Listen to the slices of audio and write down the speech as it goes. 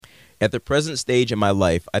At the present stage in my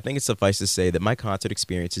life, I think it's suffice to say that my concert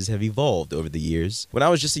experiences have evolved over the years. When I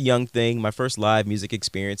was just a young thing, my first live music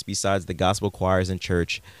experience besides the gospel choirs in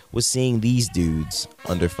church was seeing these dudes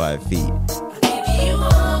under 5 feet.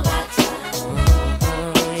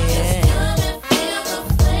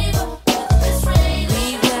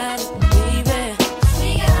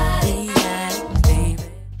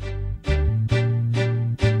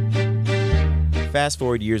 Fast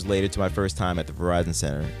forward years later to my first time at the Verizon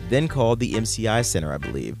Center, then called the MCI Center, I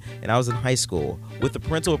believe, and I was in high school, with the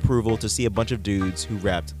parental approval to see a bunch of dudes who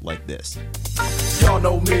rapped like this. Y'all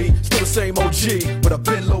know me, still the same OG, but I've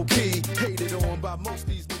been low-key, hated on by most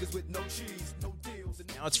these niggas with no cheese, no deals.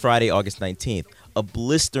 Now it's Friday, August 19th, a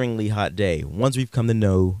blisteringly hot day, ones we've come to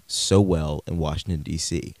know so well in Washington,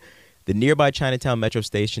 D.C. The nearby Chinatown Metro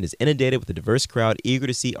Station is inundated with a diverse crowd eager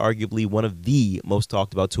to see arguably one of the most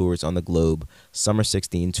talked about tours on the globe, Summer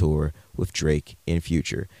 16 Tour with Drake in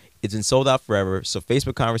Future. It's been sold out forever, so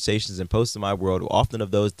Facebook conversations and posts in my world are often of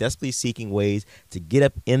those desperately seeking ways to get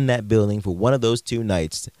up in that building for one of those 2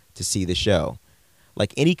 nights to see the show.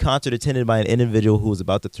 Like any concert attended by an individual who is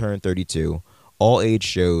about to turn 32, all age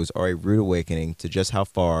shows are a rude awakening to just how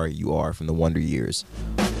far you are from the wonder years.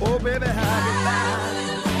 Oh, baby,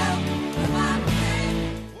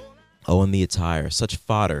 Oh, and the attire, such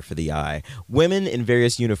fodder for the eye. Women in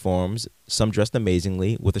various uniforms, some dressed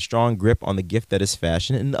amazingly, with a strong grip on the gift that is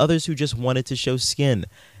fashion, and others who just wanted to show skin.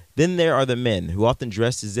 Then there are the men, who often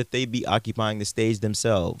dress as if they'd be occupying the stage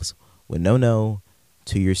themselves. When no,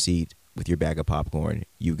 to your seat with your bag of popcorn,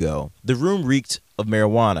 you go. The room reeked of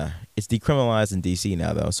marijuana. It's decriminalized in D.C.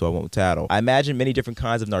 now, though, so I won't tattle. I imagine many different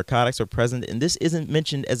kinds of narcotics are present, and this isn't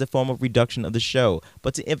mentioned as a form of reduction of the show,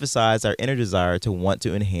 but to emphasize our inner desire to want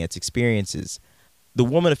to enhance experiences. The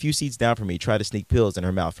woman a few seats down from me tried to sneak pills in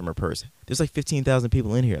her mouth from her purse. There's like 15,000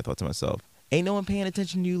 people in here, I thought to myself. Ain't no one paying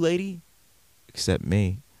attention to you, lady? Except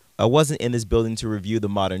me. I wasn't in this building to review the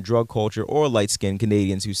modern drug culture or light-skinned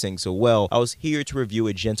Canadians who sing so well. I was here to review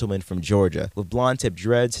a gentleman from Georgia. With blonde-tipped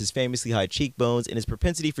dreads, his famously high cheekbones, and his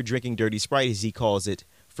propensity for drinking dirty Sprite, as he calls it.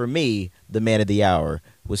 For me, the man of the hour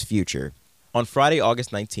was Future. On Friday,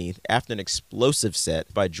 August 19th, after an explosive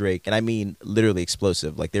set by Drake, and I mean literally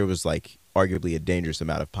explosive, like there was like arguably a dangerous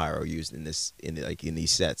amount of pyro used in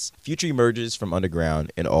these sets, Future emerges from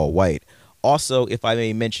underground in all white. Also, if I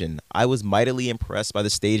may mention, I was mightily impressed by the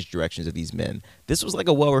stage directions of these men. This was like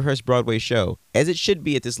a well-rehearsed Broadway show, as it should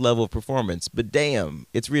be at this level of performance, but damn,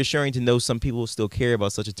 it's reassuring to know some people still care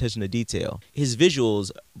about such attention to detail. His visuals,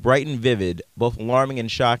 bright and vivid, both alarming and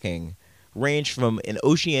shocking, range from an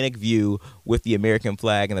oceanic view with the American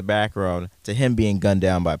flag in the background to him being gunned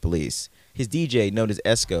down by police. His DJ, known as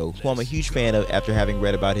Esco, who I'm a huge fan of after having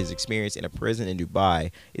read about his experience in a prison in Dubai,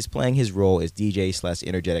 is playing his role as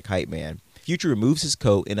DJ/energetic hype man. Future removes his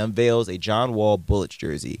coat and unveils a John Wall Bullets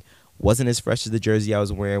jersey. Wasn't as fresh as the jersey I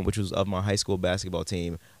was wearing, which was of my high school basketball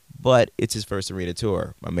team, but it's his first arena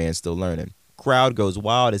tour. My man's still learning. Crowd goes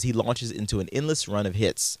wild as he launches into an endless run of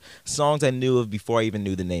hits. Songs I knew of before I even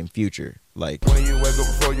knew the name Future. Like, when you wake up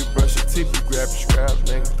before you brush your teeth, you grab your scrap,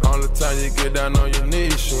 nigga. All the time you get down on your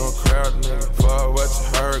knees, you don't crowd, nigga. For what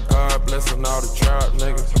you heard, God blessing all the trout,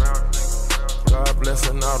 niggas. God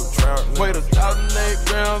blessing all the trout, niggas. Weight 1,008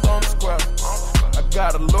 grams on the squat. I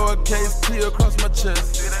got a lowercase T across my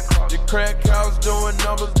chest. Your crack house doing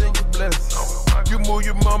numbers, then you bless. You move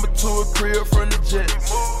your mama to a crib from the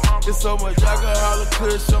jets. It's so much alcohol and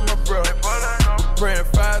kush on my bro. Praying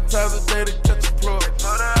 5 times a day to catch a plug.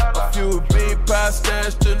 A few bean pie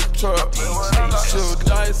stashed in the truck. Shoot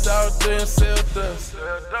dice out there and sell dust.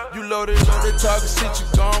 You loaded up, they talking shit, you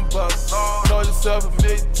gon' bust. Told yourself a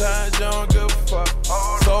million times, you don't give a fuck.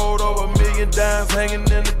 Sold over $1 million dimes hanging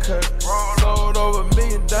in the cut. Sold over $1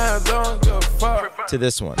 million dimes, I don't give a fuck. To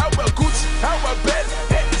this one. How about Gucci? How about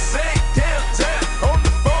Bentley? At the same damn time. On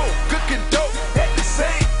the phone, cooking dope. At the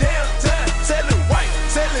same damn time. Selling white,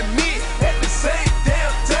 selling me. At the same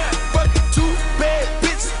damn time. Fucking 2 bad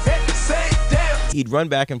bitches. At the same damn. He'd run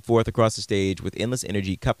back and forth across the stage with endless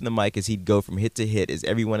energy, cupping the mic as he'd go from hit to hit as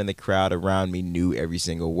everyone in the crowd around me knew every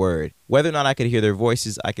single word. Whether or not I could hear their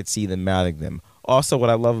voices, I could see them mouthing them. Also, what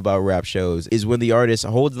I love about rap shows is when the artist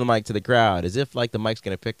holds the mic to the crowd as if like the mic's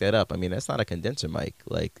going to pick that up. I mean, that's not a condenser mic.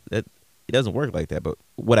 Like that, it doesn't work like that, but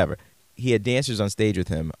whatever. he had dancers on stage with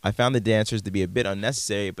him. I found the dancers to be a bit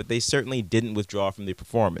unnecessary, but they certainly didn't withdraw from the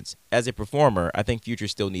performance. As a performer, I think Future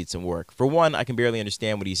still needs some work. For one, I can barely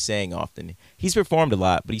understand what he's saying often. He's performed a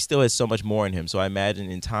lot, but he still has so much more in him, so I imagine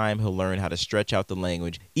in time he'll learn how to stretch out the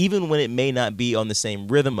language, even when it may not be on the same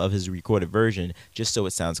rhythm of his recorded version, just so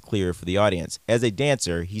it sounds clearer for the audience. As a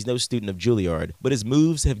dancer, he's no student of Juilliard, but his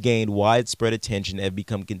moves have gained widespread attention and have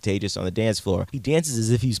become contagious on the dance floor. He dances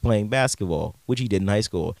as if he's playing basketball, which he did in high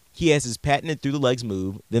school. He has his patented through the legs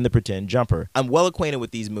move, then the pretend jumper. I'm well acquainted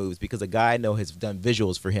with these moves because a guy I know has done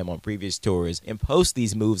visuals for him on previous tours and posts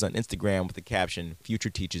these moves on Instagram with the caption, "Future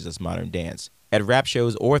teaches us modern dance." At rap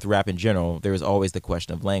shows or with rap in general, there is always the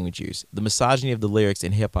question of language use. The misogyny of the lyrics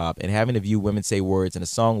in hip-hop and having to view women say words in a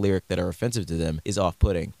song lyric that are offensive to them is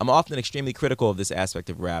off-putting. I'm often extremely critical of this aspect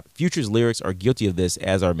of rap. Future's lyrics are guilty of this,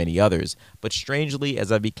 as are many others. But strangely, as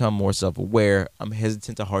I've become more self-aware, I'm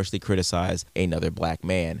hesitant to harshly criticize another black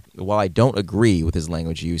man. While I don't agree with his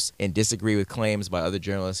language use and disagree with claims by other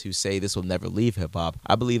journalists who say this will never leave hip-hop,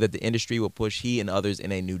 I believe that the industry will push he and others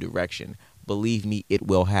in a new direction. Believe me, it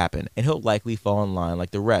will happen, and he'll likely fall in line like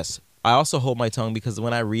the rest. I also hold my tongue because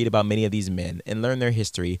when I read about many of these men and learn their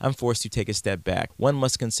history, I'm forced to take a step back. One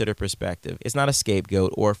must consider perspective. It's not a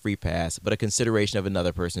scapegoat or a free pass, but a consideration of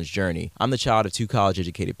another person's journey. I'm the child of 2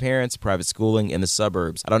 college-educated parents, private schooling, in the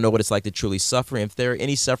suburbs. I don't know what it's like to truly suffer, and if there are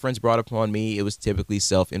any sufferings brought upon me, it was typically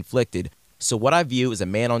self-inflicted. So what I view is a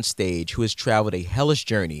man on stage who has traveled a hellish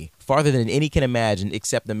journey, farther than any can imagine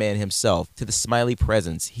except the man himself, to the smiley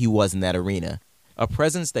presence he was in that arena. A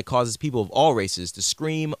presence that causes people of all races to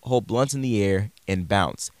scream, hold blunts in the air, and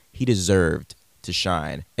bounce. He deserved to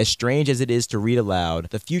shine. As strange as it is to read aloud,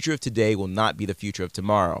 the future of today will not be the future of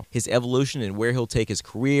tomorrow. His evolution and where he'll take his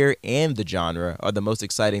career and the genre are the most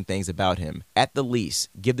exciting things about him. At the least,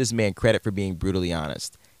 give this man credit for being brutally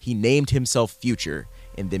honest. He named himself Future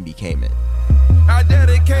and then became it. I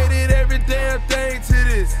dedicated every damn thing to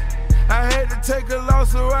this. I had to take a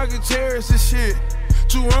loss so I could cherish this shit.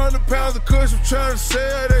 200 pounds of cushion trying to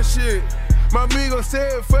sell that shit. My amigo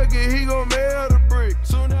said, fuck it, he gon' mail the brick.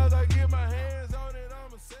 Soon as I get